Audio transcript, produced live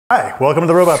Hi, welcome to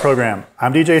the Robot Program.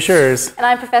 I'm DJ Schurz. And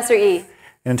I'm Professor E.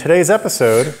 In today's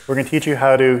episode, we're going to teach you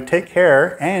how to take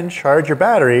care and charge your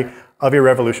battery of your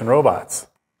Revolution robots.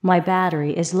 My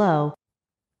battery is low.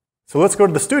 So let's go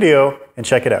to the studio and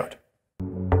check it out.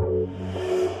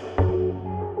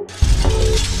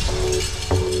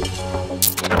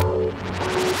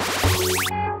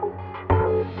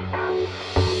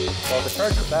 Well, to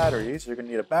charge your batteries, you're going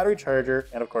to need a battery charger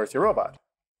and, of course, your robot.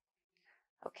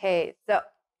 Okay, so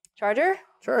charger?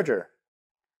 Charger.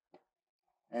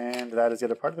 And that is the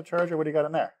other part of the charger. What do you got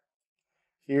in there?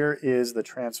 Here is the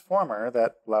transformer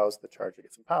that allows the charger to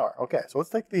get some power. Okay, so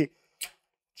let's take the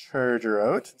charger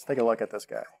out. Let's take a look at this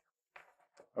guy.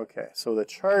 Okay, so the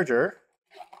charger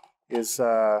is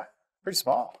pretty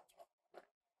small.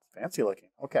 Fancy looking.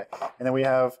 Okay, and then we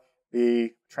have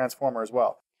the transformer as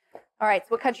well. All right, so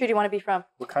what country do you want to be from?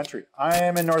 What country? I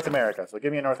am in North America, so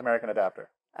give me a North American adapter.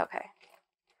 Okay.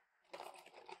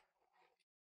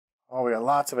 Oh, we got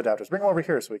lots of adapters. Bring them over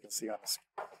here so we can see on the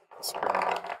screen.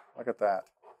 Look at that.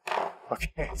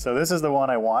 Okay, so this is the one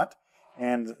I want.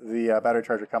 And the battery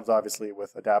charger comes obviously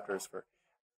with adapters for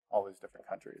all these different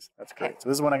countries. That's great. So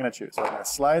this is what I'm going to choose. So I'm going to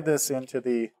slide this into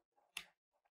the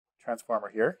transformer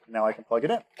here. Now I can plug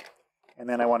it in. And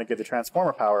then I want to get the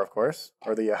transformer power, of course,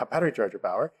 or the battery charger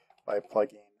power by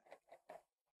plugging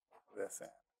this in.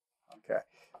 Okay,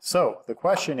 so the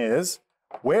question is,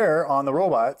 where on the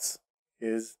robots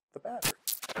is the battery?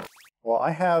 Well,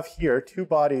 I have here two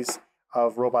bodies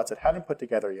of robots that haven't put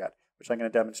together yet, which I'm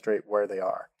going to demonstrate where they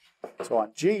are. So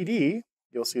on JD,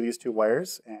 you'll see these two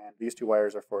wires, and these two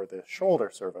wires are for the shoulder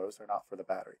servos. They're not for the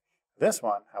battery. This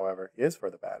one, however, is for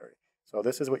the battery. So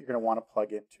this is what you're going to want to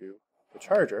plug into the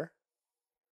charger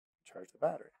to charge the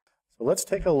battery. So let's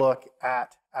take a look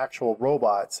at actual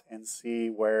robots and see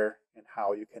where and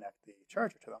how you connect the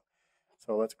charger to them.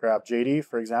 So let's grab JD,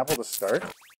 for example, to start.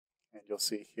 And you'll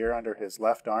see here under his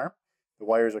left arm, the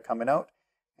wires are coming out,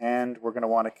 and we're going to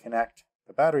want to connect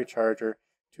the battery charger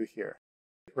to here.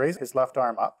 Raise his left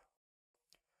arm up,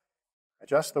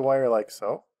 adjust the wire like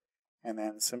so, and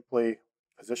then simply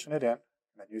position it in, and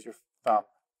then use your thumb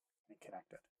and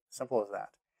connect it. Simple as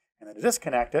that. And then to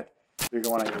disconnect it, you're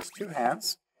going to want to use two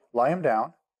hands, lie him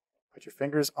down, put your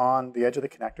fingers on the edge of the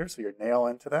connector, so your nail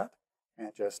into that,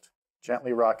 and just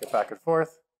gently rock it back and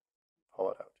forth,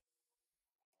 pull it out.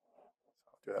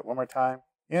 Do that one more time.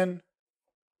 In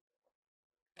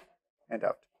and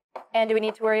out. And do we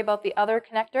need to worry about the other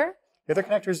connector? The other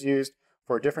connector is used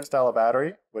for a different style of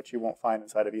battery, which you won't find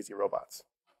inside of Easy Robots.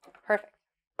 Perfect.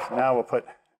 So now we'll put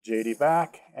JD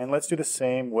back, and let's do the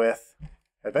same with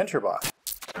AdventureBot.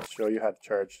 I'll show you how to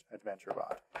charge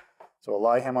AdventureBot. So we'll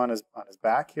lie him on his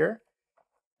back here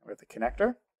with the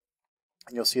connector.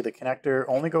 And you'll see the connector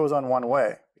only goes on one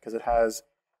way because it has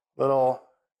little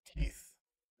teeth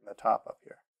in the top up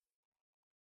here.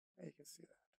 You can see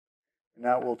that. And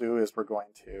now what we'll do is we're going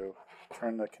to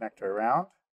turn the connector around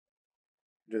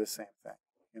and do the same thing.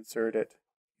 Insert it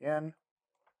in and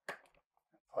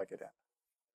plug it in.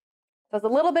 So it's a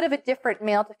little bit of a different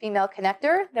male to female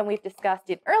connector than we've discussed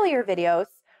in earlier videos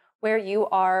where you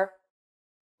are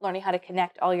learning how to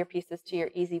connect all your pieces to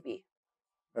your EZB.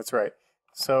 That's right.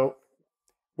 So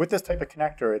with this type of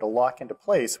connector, it'll lock into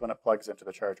place when it plugs into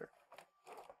the charger.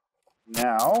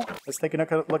 Now, let's take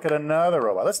a look at another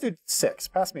robot. Let's do 6.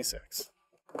 Pass me 6.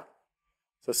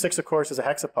 So 6, of course, is a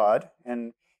hexapod,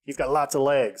 and he's got lots of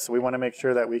legs, so we want to make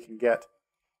sure that we can get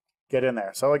in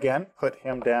there. So again, put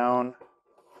him down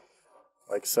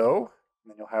like so,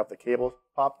 and then you'll have the cable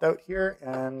popped out here,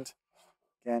 and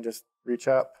again, just reach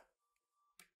up,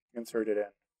 insert it in,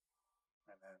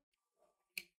 and then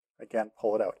again,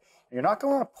 pull it out. And you're not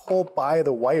going to pull by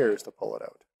the wires to pull it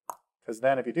out, because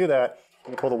then if you do that, you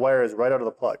can pull the wires right out of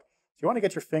the plug. So you want to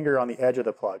get your finger on the edge of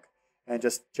the plug and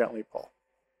just gently pull.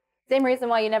 Same reason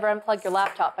why you never unplug your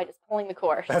laptop by just pulling the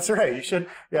cord. That's right. You should,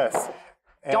 yes.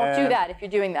 Don't do that if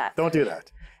you're doing that. Don't do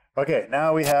that. Okay,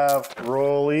 now we have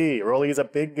Rolly. Rolly is a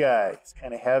big guy. He's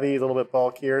kind of heavy, a little bit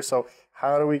bulkier. So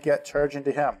how do we get charge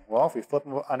into him? Well, if we flip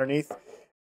him underneath,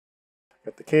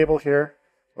 get the cable here,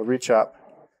 we'll reach up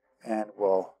and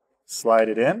we'll slide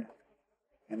it in.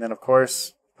 And then, of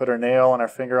course, put our nail and our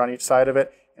finger on each side of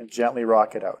it and gently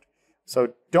rock it out.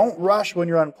 So don't rush when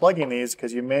you're unplugging these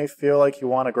because you may feel like you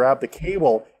want to grab the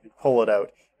cable and pull it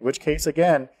out. In which case,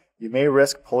 again, you may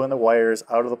risk pulling the wires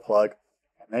out of the plug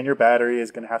and then your battery is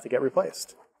going to have to get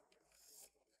replaced.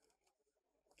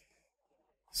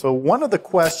 So one of the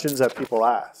questions that people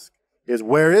ask is,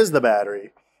 where is the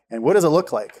battery and what does it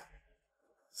look like?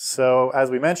 So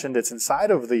as we mentioned, it's inside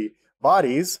of the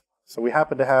bodies. So we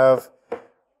happen to have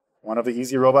one of the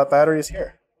Easy Robot batteries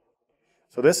here.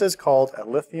 So this is called a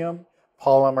lithium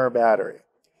polymer battery.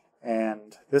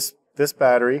 And this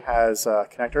battery has a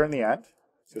connector in the end.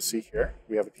 So you'll see here,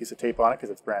 we have a piece of tape on it because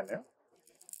it's brand new.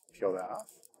 Peel that off.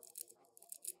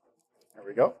 There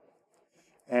we go.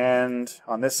 And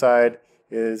on this side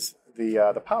is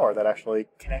the power that actually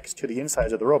connects to the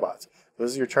insides of the robots. So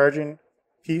this is your charging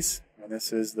piece, and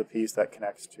this is the piece that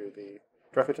connects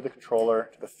directly to the controller,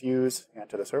 to the fuse, and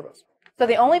to the servos. So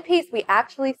the only piece we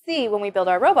actually see when we build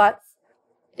our robots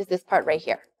is this part right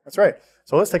here. That's right.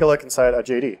 So let's take a look inside a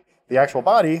JD. The actual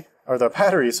body, or the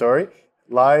battery, sorry,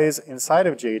 lies inside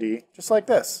of JD just like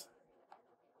this.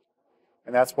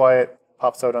 And that's why it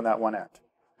pops out on that one end.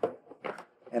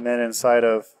 And then inside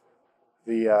of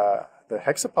the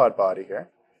Hexapod body here,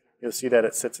 you'll see that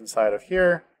it sits inside of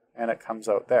here and it comes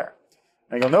out there.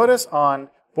 Now you'll notice on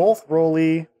both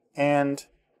Rolly and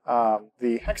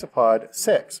the Hexapod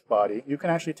 6 body, you can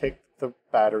actually take the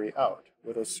battery out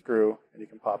with a screw and you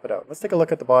can pop it out. Let's take a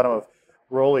look at the bottom of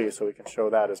Rolly so we can show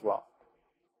that as well.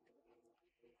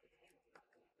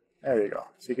 There you go.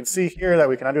 So you can see here that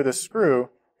we can undo this screw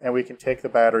and we can take the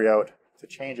battery out to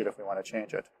change it if we want to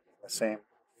change it. The same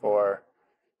for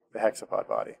the Hexapod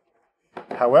body.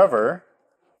 However,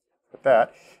 with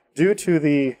that, due to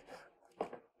the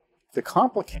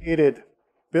complicated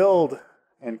build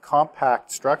and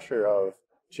compact structure of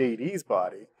JD's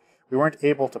body, we weren't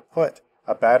able to put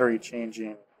a battery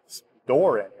changing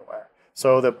door anywhere.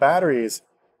 So the battery is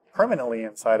permanently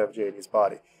inside of JD's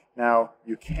body. Now,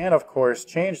 you can, of course,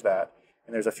 change that,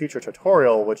 and there's a future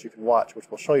tutorial which you can watch which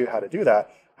will show you how to do that.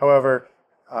 However,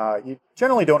 you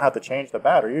generally don't have to change the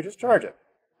battery, you just charge it.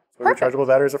 That's what rechargeable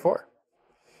batteries are for.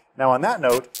 Now, on that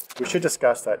note, we should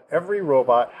discuss that every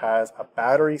robot has a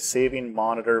battery-saving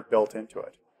monitor built into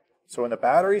it. So when the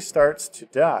battery starts to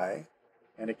die,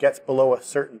 and it gets below a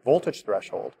certain voltage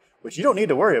threshold, which you don't need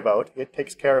to worry about, it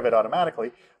takes care of it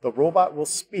automatically, the robot will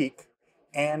speak,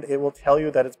 and it will tell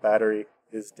you that its battery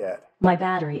is dead. My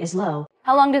battery is low.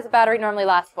 How long does a battery normally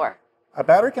last for? A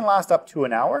battery can last up to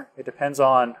an hour. It depends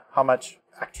on how much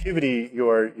activity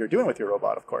you're doing with your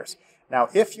robot, of course. Now,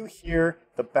 if you hear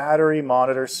the battery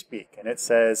monitor speak and it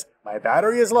says, my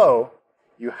battery is low,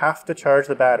 you have to charge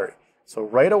the battery. So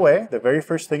right away, the very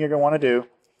first thing you're going to want to do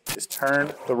is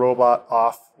turn the robot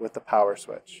off with the power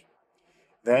switch.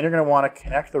 Then you're going to want to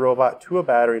connect the robot to a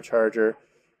battery charger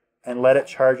and let it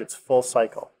charge its full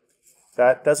cycle.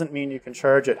 That doesn't mean you can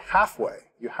charge it halfway.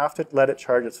 You have to let it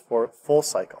charge its full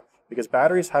cycle because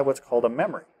batteries have what's called a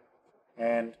memory.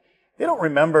 And they don't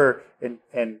remember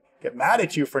and get mad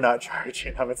at you for not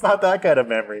charging them. It's not that kind of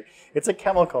memory. It's a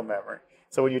chemical memory.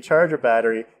 So when you charge a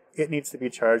battery, it needs to be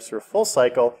charged through a full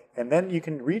cycle, and then you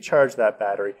can recharge that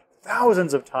battery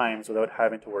thousands of times without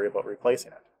having to worry about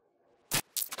replacing it.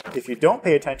 If you don't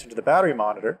pay attention to the battery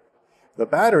monitor, the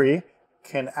battery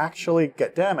can actually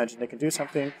get damaged, and it can do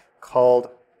something called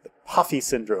the Puffy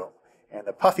Syndrome. And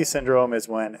the Puffy Syndrome is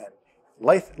when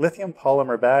a lithium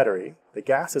polymer battery, the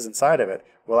gases inside of it,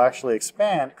 will actually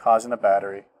expand, causing the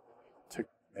battery to...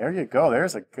 There you go.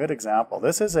 There's a good example.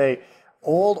 This is a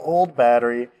old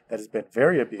battery that has been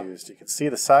very abused. You can see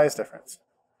the size difference.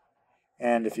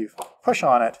 And if you push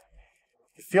on it,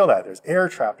 you feel that. There's air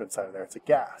trapped inside of there. It's a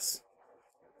gas.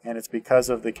 And it's because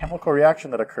of the chemical reaction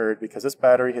that occurred because this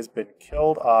battery has been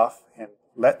killed off and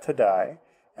let to die,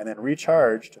 and then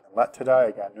recharged and let to die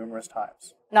again numerous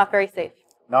times. Not very safe.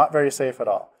 Not very safe at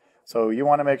all. So you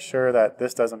want to make sure that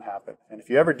this doesn't happen. And if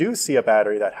you ever do see a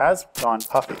battery that has gone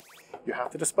puffy, you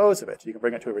have to dispose of it. You can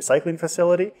bring it to a recycling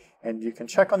facility, and you can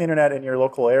check on the internet in your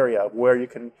local area where you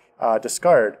can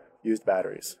discard used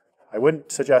batteries. I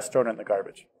wouldn't suggest throwing it in the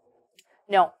garbage.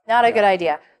 No, not a good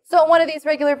idea. So one of these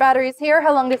regular batteries here,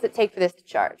 how long does it take for this to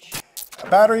charge? A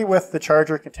battery with the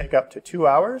charger can take up to 2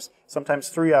 hours, sometimes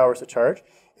 3 hours to charge.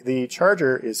 The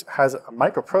charger has a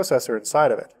microprocessor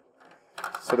inside of it.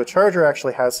 So the charger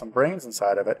actually has some brains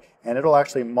inside of it, and it'll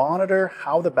actually monitor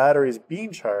how the battery is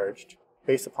being charged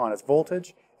based upon its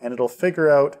voltage, and it'll figure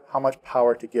out how much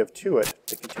power to give to it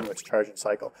to continue its charging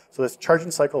cycle. So this charging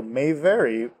cycle may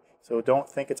vary, so don't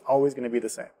think it's always going to be the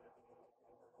same.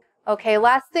 Okay,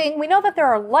 last thing, we know that there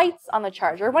are lights on the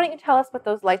charger. Why don't you tell us what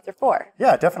those lights are for?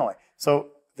 Yeah, definitely. So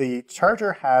the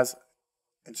charger has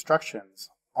instructions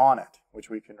on it, which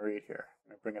we can read here.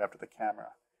 Let me bring it up to the camera.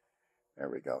 There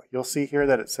we go. You'll see here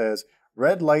that it says,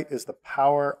 red light is the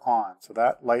power on. So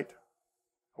that light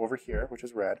over here, which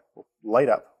is red, will light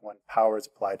up when power is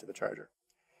applied to the charger.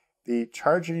 The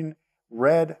charging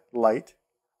red light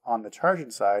on the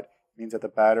charging side means that the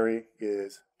battery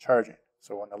is charging.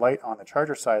 So when the light on the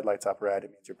charger side lights up red,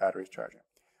 it means your battery is charging.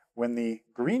 When the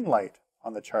green light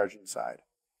on the charging side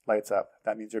lights up,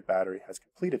 that means your battery has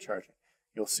completed charging.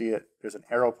 you'll see it. There's an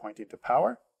arrow pointing to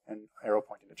power and arrow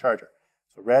pointing to charger.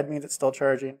 So red means it's still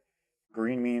charging.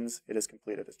 Green means it has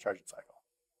completed its charging cycle.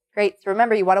 Great. So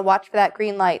remember, you want to watch for that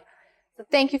green light. So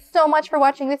thank you so much for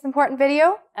watching this important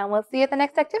video, and we'll see you at the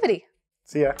next activity.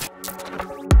 See ya.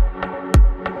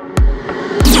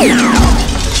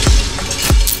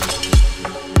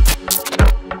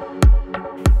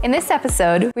 In this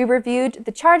episode, we reviewed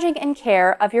the charging and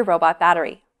care of your robot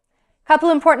battery. A couple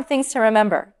important things to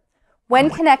remember. When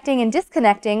connecting and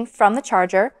disconnecting from the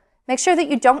charger, make sure that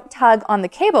you don't tug on the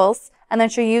cables and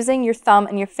that you're using your thumb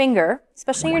and your finger,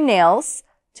 especially your nails,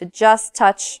 to just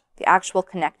touch the actual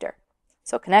connector.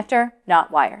 So connector,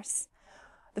 not wires.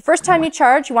 The first time you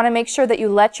charge, you want to make sure that you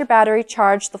let your battery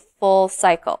charge the full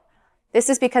cycle. This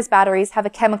is because batteries have a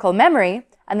chemical memory,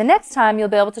 and the next time you'll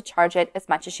be able to charge it as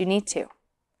much as you need to.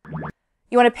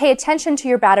 You want to pay attention to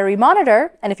your battery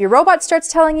monitor, and if your robot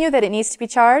starts telling you that it needs to be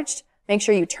charged, make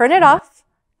sure you turn it off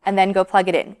and then go plug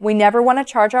it in. We never want to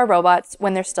charge our robots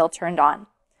when they're still turned on.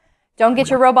 Don't get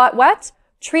your robot wet.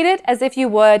 Treat it as if you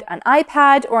would an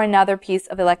iPad or another piece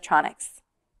of electronics.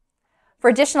 For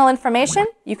additional information,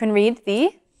 you can read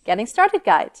the Getting Started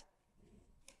Guide.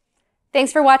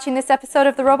 Thanks for watching this episode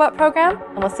of the Robot Program,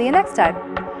 and we'll see you next time.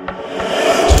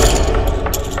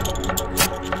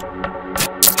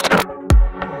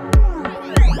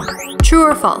 True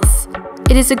or false?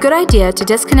 It is a good idea to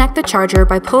disconnect the charger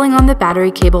by pulling on the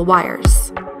battery cable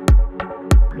wires.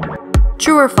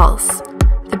 True or false?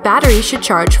 The battery should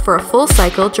charge for a full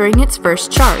cycle during its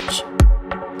first charge.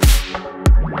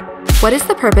 What is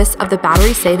the purpose of the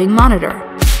battery saving monitor?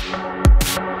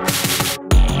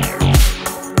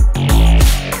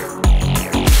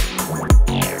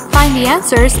 Find the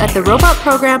answers at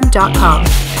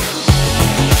therobotprogram.com.